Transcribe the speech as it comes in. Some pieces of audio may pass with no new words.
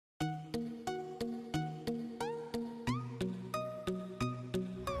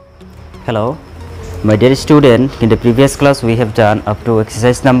Hello, my dear student. In the previous class we have done up to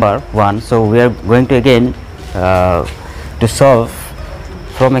exercise number 1. So we are going to again to solve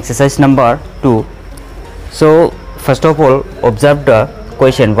from exercise number 2. So first of all, observe the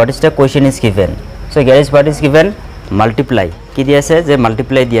question. What is the question is given? So guys, what is given? Multiply. কি দিয়া আছে যে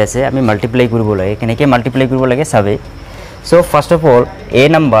multiply দিয়া আছে আমি multiply কৰিব লাগে কেনেকৈ multiply কৰিব লাগে চাবে so first of all a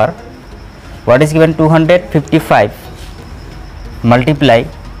number what is given 255 multiply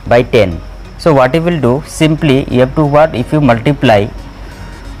by 10 so what you will do simply you have to what if you multiply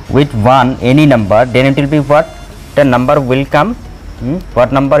with one any number then it will be what the number will come what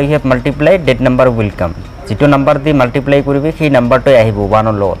number you have multiplied that number will come যেটো number দি multiply কৰিবে সেই নাম্বাৰটো আহিব 1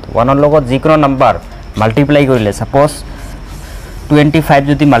 ৰ লগত যিকোনো number multiply কৰিলে suppose 25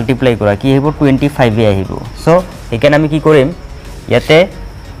 যদি multiply কৰা কি আহিব 25 এ আহিব সো এখানে আমি কি কৰিম ইয়াতে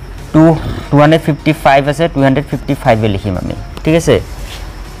 255 আছে 255 এ লিখিম আমি ঠিক আছে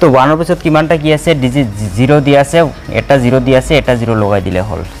তো 1 এর পিছত কিমানটা কি আছে ডিজিট 0 দিয়া আছে এটা 0 দিয়া আছে এটা 0 লগাই দিলে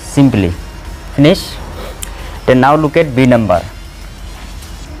হল simply finish then now look at b number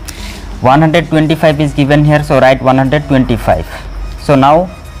 125 is given here so write 125 so now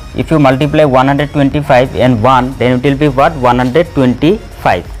if you multiply 125 and 1 then it will be what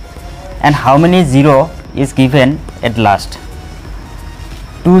 125 and how many 0 is given at last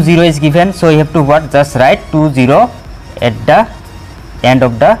 20 is given so you have to what just write 20 at the end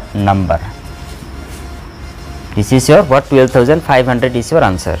of the number this is your what 12,500 is your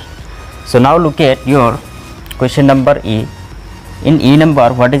answer so now look at your question number e in e number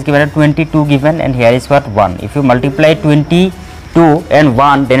what is given 22 given and here is what 1 if you multiply 22 and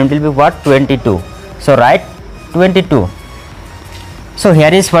 1 then it will be what 22 so write 22 so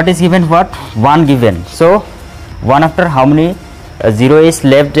here is what is given what 1 given so 1 after how many 0 is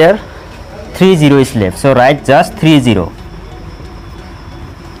left there 3 0 is left so write just 30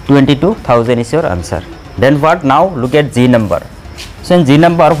 22,000 is your answer then what now look at g number so in g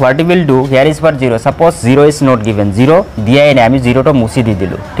number what you will do here is what 0 suppose 0 is not given 0 দিয়া এনে আমি 0 টো মুছি দি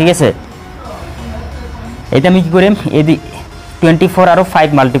দিলু ঠিক আছে এটা আমি কি করিম এদি 24 আৰু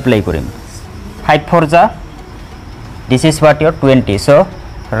 5 multiply Karim 5 4 ja this is what your 20 so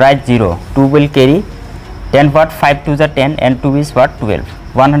write 0 2 will carry then what 5 2 ja 10 and 2 is what 12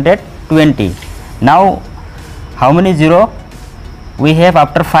 120 now how many 0 we have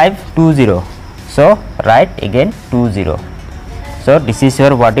after 5 20 so write again 20 so this is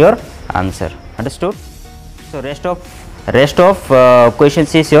your what your answer understood so rest of questions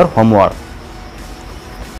is your homework